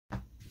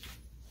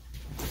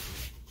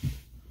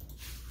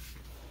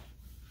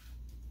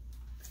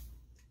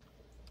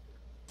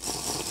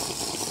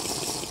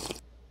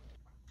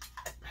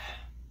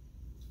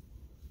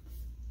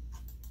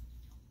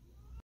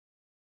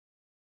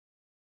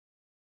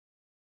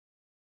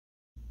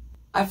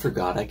I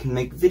forgot I can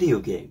make video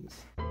games.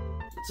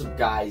 What's up,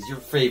 guys? Your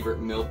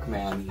favorite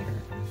milkman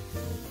here.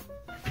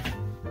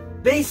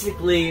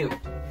 Basically,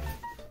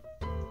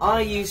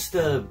 I used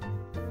to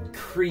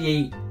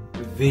create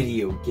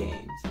video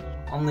games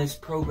on this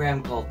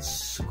program called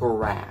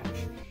Scratch.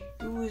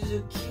 It was a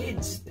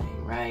kids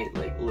thing, right?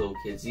 Like little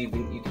kids. You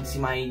can see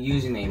my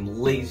username,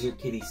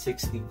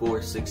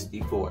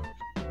 LaserKitty6464.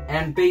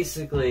 And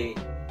basically,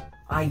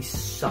 I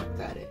sucked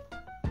at it.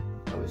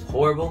 I was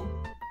horrible,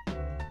 but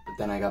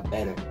then I got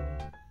better.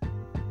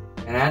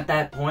 And at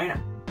that point,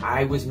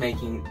 I was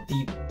making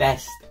the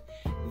best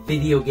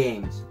video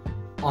games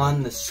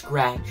on the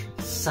Scratch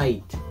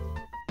site.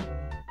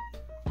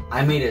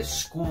 I made a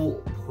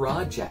school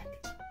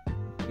project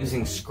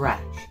using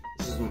Scratch.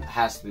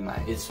 Has to be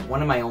it's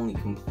one of my only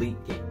complete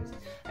games.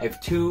 I have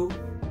 2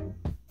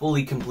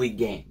 fully complete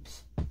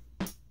games.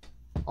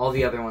 All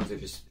the other ones are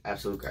just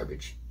absolute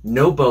garbage.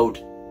 No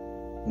boat,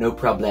 no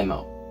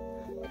problemo.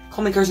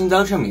 Call me Carson's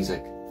outro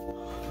music.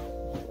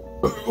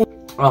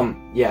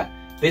 Yeah.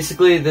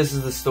 Basically, this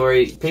is the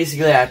story.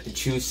 Basically, I have to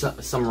choose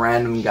some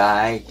random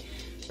guy,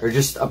 or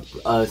just an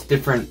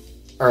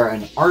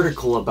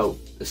article about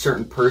a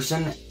certain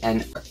person,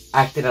 and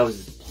act it out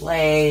as a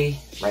play,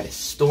 write a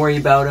story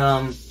about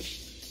him,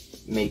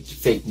 make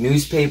fake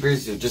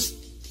newspapers, or just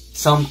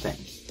something.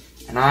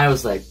 And I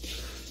was like,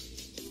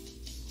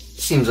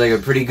 seems like a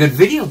pretty good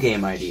video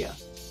game idea.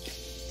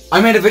 I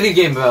made a video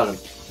game about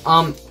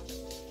him.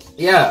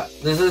 Yeah,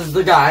 this is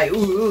the guy.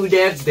 Ooh,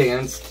 dance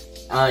dance.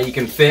 You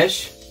can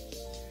fish.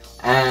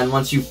 And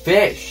once you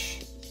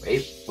fish,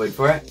 wait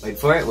for it.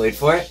 It's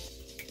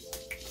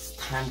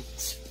time.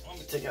 Let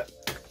me take a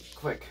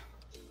quick.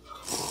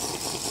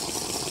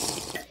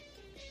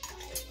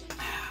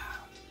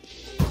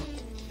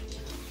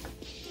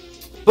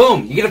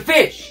 Boom, you get a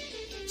fish.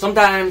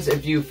 Sometimes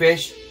if you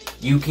fish,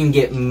 you can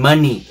get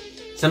money.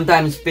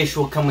 Sometimes fish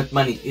will come with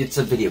money. It's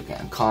a video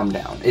game, calm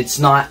down. It's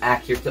not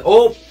accurate.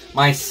 Oh,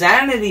 my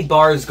sanity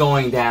bar is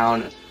going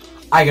down.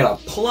 I gotta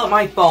pull up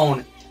my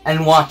phone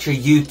and watch a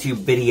YouTube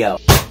video.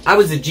 I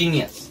was a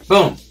genius.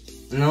 Boom.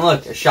 And then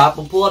look, a shop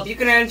will pull up. You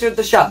can enter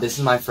the shop. This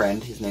is my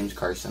friend. His name's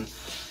Carson.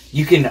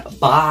 You can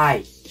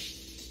buy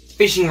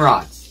fishing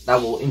rods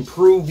that will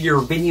improve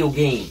your video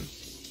game.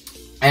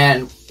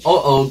 And,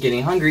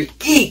 getting hungry.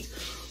 Eat!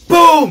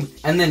 Boom!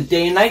 And then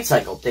day and night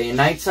cycle. Day and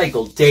night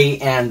cycle. Day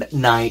and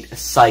night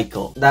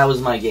cycle. That was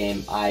my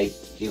game.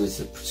 It was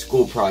a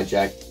school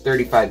project.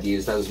 35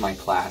 views. That was my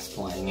class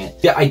playing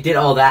it. Yeah, I did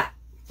all that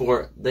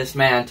for this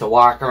man to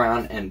walk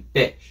around and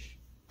fish.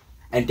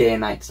 And day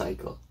and night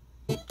cycle.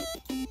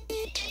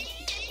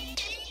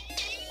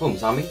 Boom,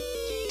 zombie.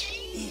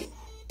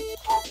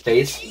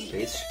 Face,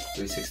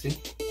 360.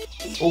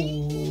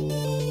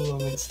 Oh,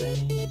 I'm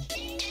insane.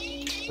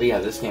 But yeah,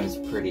 this game is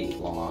pretty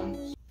long.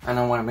 And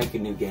I want to make a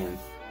new game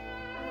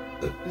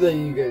that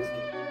you guys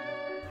can.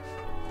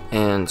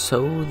 And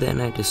so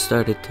then I just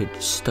started to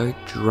start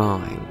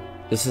drawing.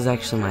 This is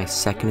actually my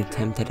second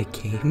attempt at a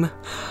game.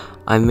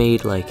 I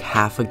made like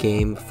half a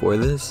game for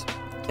this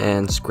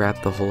and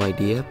scrapped the whole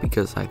idea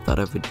because I thought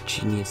of a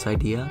genius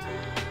idea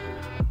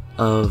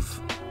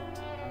of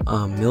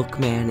a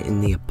milkman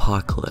in the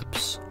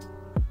apocalypse.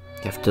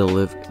 You have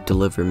to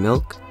deliver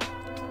milk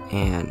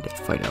and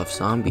fight off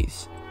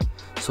zombies.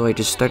 So I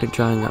just started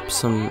drawing up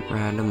some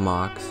random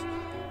mocks,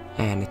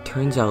 and it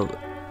turns out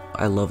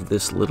I love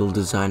this little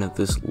design of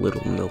this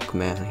little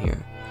milkman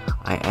here.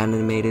 I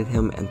animated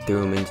him and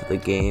threw him into the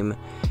game.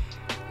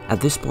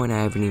 At this point,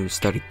 I haven't even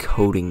started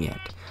coding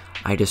yet.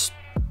 I just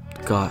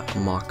got a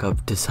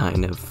mock-up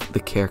design of the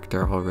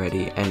character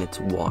already, and its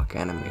walk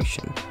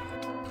animation.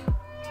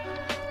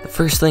 The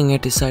first thing I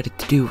decided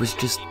to do was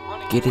just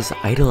get his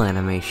idle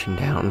animation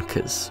down,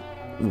 because,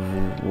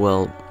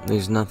 well,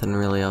 there's nothing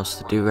really else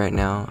to do right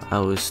now. I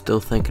was still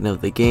thinking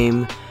of the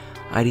game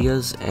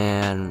ideas,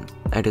 and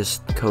I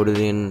just coded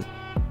in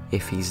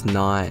if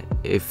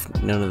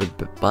none of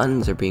the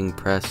buttons are being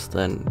pressed,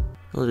 then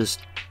we'll just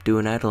do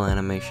an idle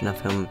animation of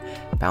him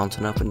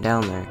bouncing up and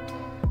down there.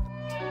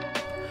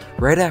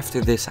 Right after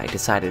this, I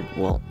decided,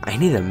 well, I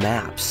need a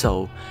map,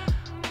 so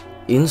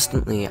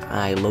instantly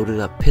I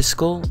loaded up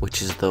Piskel,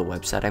 which is the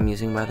website I'm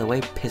using, by the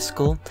way,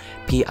 Piskel,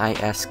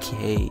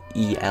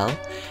 Piskel,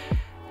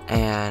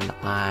 and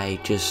I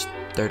just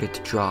started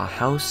to draw a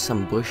house,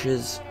 some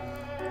bushes,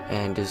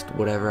 and just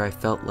whatever I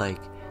felt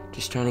like,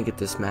 just trying to get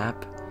this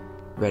map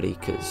ready,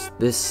 because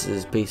this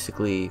is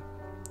basically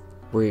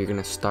where you're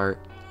gonna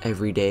start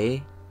every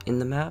day in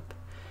the map,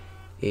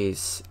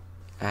 is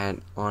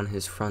on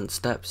his front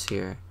steps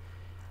here,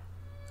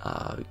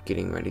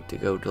 getting ready to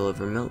go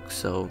deliver milk.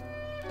 So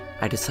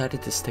I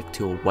decided to stick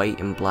to a white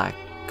and black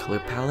color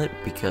palette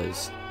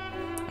because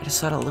I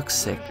just thought it looked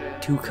sick.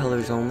 2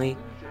 colors only,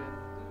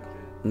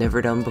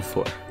 never done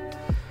before.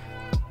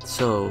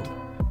 So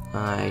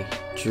I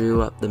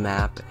drew up the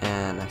map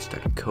and I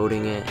started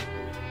coding it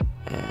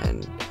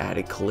and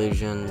added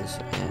collisions,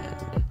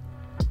 and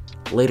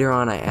later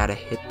on I add a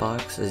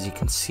hitbox. As you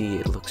can see,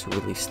 it looks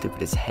really stupid.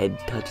 His head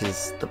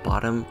touches the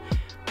bottom,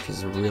 which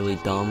is really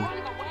dumb.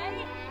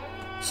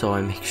 so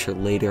I make sure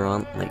later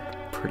on,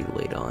 like pretty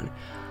late on,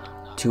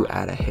 to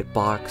add a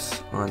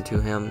hitbox onto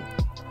him,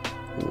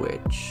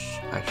 which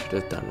I should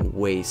have done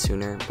way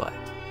sooner, but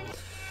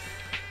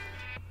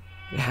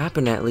it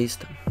happened at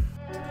least.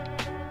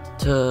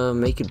 To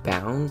make it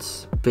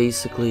bounce,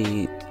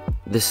 basically,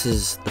 this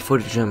is the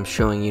footage I'm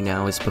showing you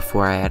now is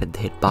before I added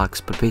the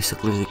hitbox, but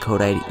basically the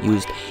code I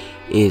used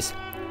is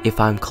if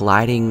I'm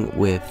colliding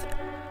with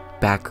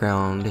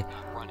background,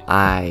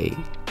 I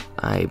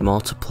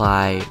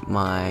multiply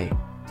my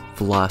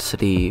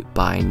velocity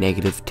by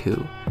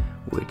 -2,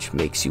 which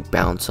makes you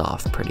bounce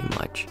off pretty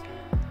much.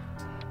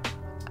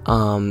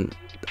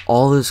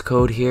 All this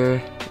code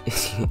here,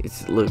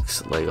 it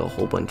looks like a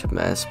whole bunch of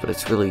mess, but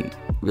it's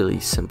really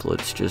simple.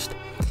 It's just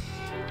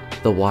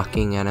the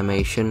walking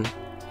animation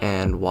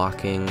and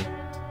walking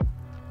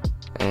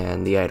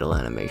and the idle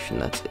animation.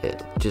 That's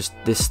it. Just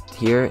this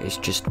here is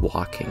just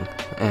walking,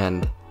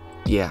 and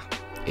yeah,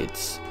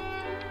 it's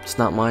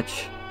not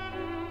much,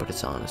 but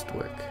it's honest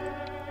work.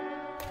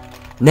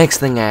 Next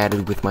thing I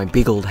added with my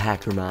big old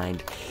hacker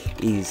mind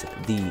is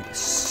the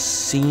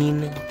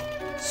scene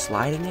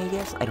sliding, I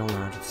guess? I don't know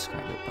how to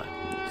describe it, but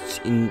it's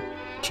in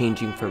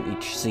changing from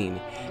each scene.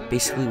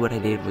 Basically what I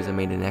did was I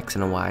made an X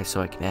and a Y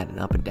so I can add an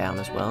up and down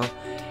as well,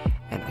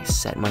 and I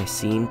set my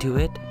scene to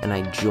it, and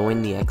I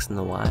joined the X and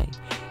the Y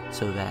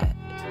so that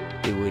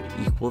it would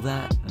equal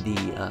that,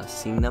 the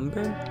scene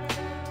number.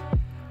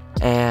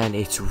 And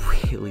it's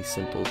really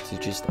simple to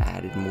just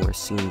add more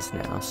scenes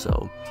now,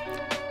 so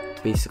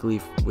basically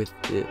with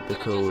the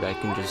code I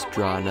can just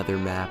draw another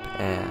map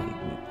and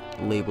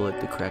label it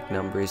the correct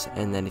numbers,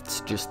 and then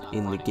it's just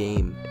in the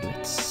game, and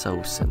it's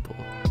so simple,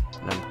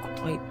 and I'm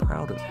quite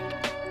proud of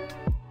it.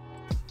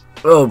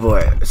 Oh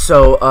boy,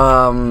 so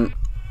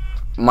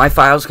my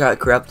files got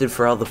corrupted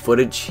for all the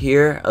footage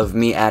here of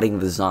me adding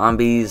the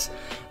zombies,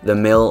 the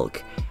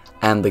milk,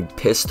 and the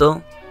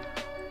pistol.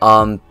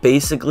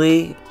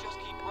 Basically,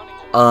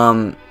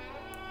 the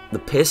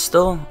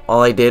pistol,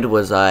 all I did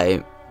was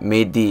I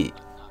made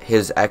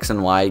his X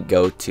and Y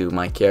go to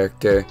my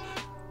character,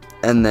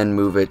 and then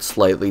move it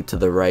slightly to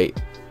the right,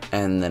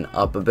 and then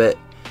up a bit.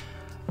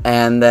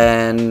 And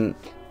then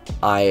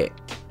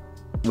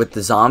with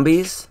the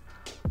zombies,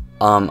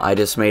 I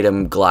just made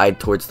him glide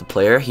towards the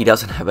player. He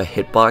doesn't have a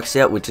hitbox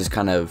yet, which is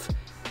kind of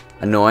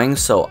annoying,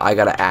 so I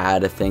gotta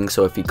add a thing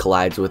so if he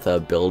collides with a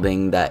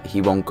building that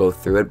he won't go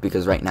through it,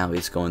 because right now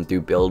he's going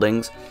through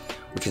buildings,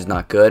 which is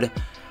not good.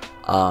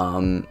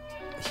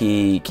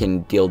 He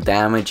can deal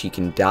damage, he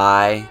can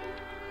die.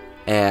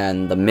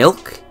 And the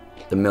milk,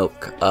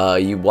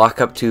 you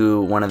walk up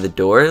to one of the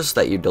doors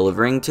that you're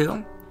delivering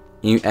to,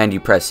 and you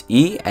press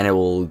E, and it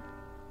will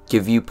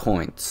give you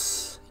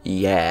points.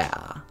 Yeah.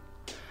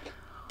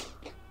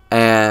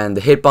 And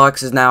the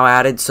hitbox is now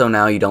added, so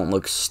now you don't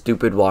look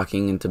stupid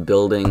walking into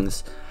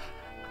buildings.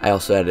 I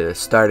also added a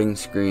starting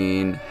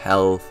screen,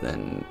 health,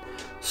 and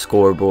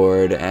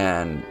scoreboard,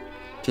 and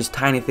just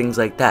tiny things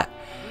like that.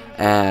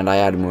 And I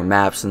added more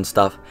maps and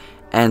stuff.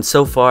 And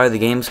so far, the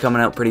game's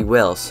coming out pretty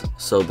well,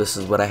 so this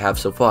is what I have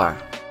so far.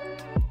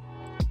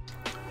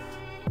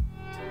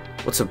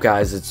 What's up,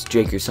 guys? It's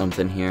Jake or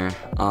something here.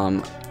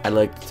 I'd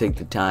like to take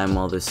the time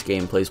while this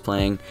gameplay's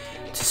playing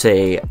to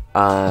say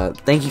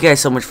thank you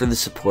guys so much for the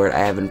support.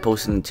 I haven't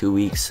posted in 2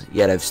 weeks,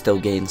 yet I've still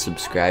gained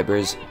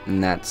subscribers,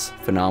 and that's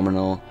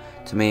phenomenal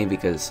to me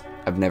because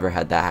I've never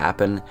had that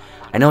happen.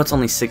 I know it's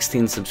only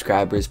 16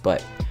 subscribers,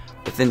 but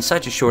within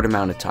such a short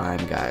amount of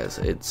time, guys,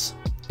 it's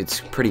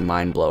pretty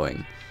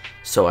mind-blowing.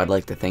 So I'd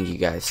like to thank you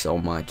guys so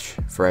much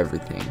for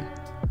everything.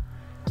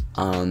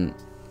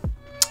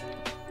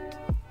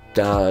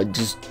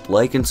 Just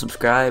like and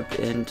subscribe,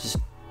 and just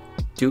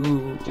do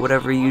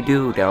whatever you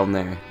do down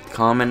there.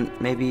 Comment,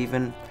 maybe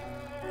even.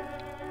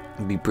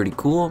 It'd be pretty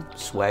cool.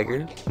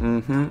 Swagger.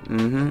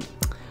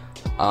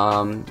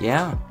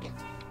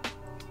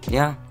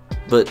 Yeah.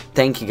 But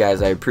thank you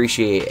guys. I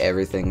appreciate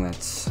everything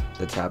that's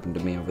happened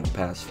to me over the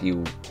past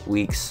few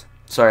weeks.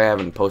 Sorry I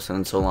haven't posted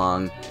in so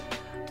long,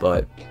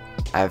 but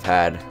I've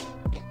had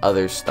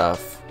other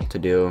stuff to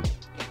do,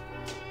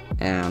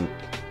 and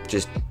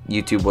just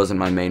YouTube wasn't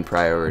my main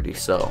priority,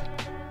 so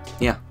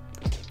yeah.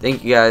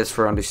 Thank you guys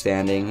for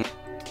understanding,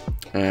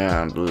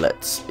 and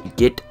let's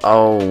get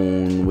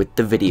on with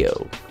the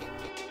video.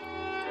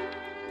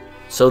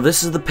 So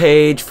this is the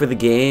page for the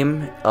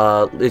game.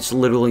 It's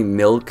literally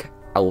Milk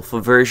Alpha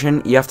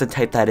version. You have to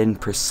type that in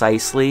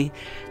precisely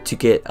to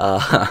get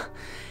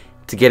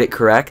to get it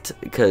correct,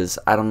 because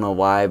I don't know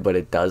why, but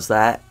it does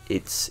that.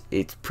 It's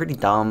pretty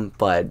dumb,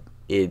 but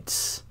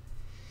it's,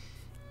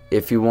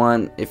 if you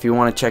want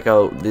to check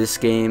out this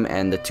game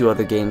and the 2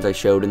 other games I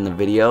showed in the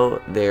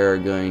video, they're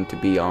going to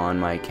be on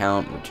my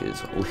account, which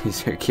is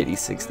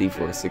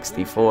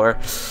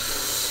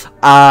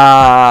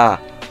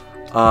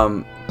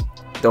LaserKitty6464.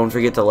 Don't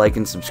forget to like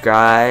and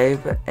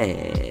subscribe,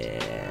 and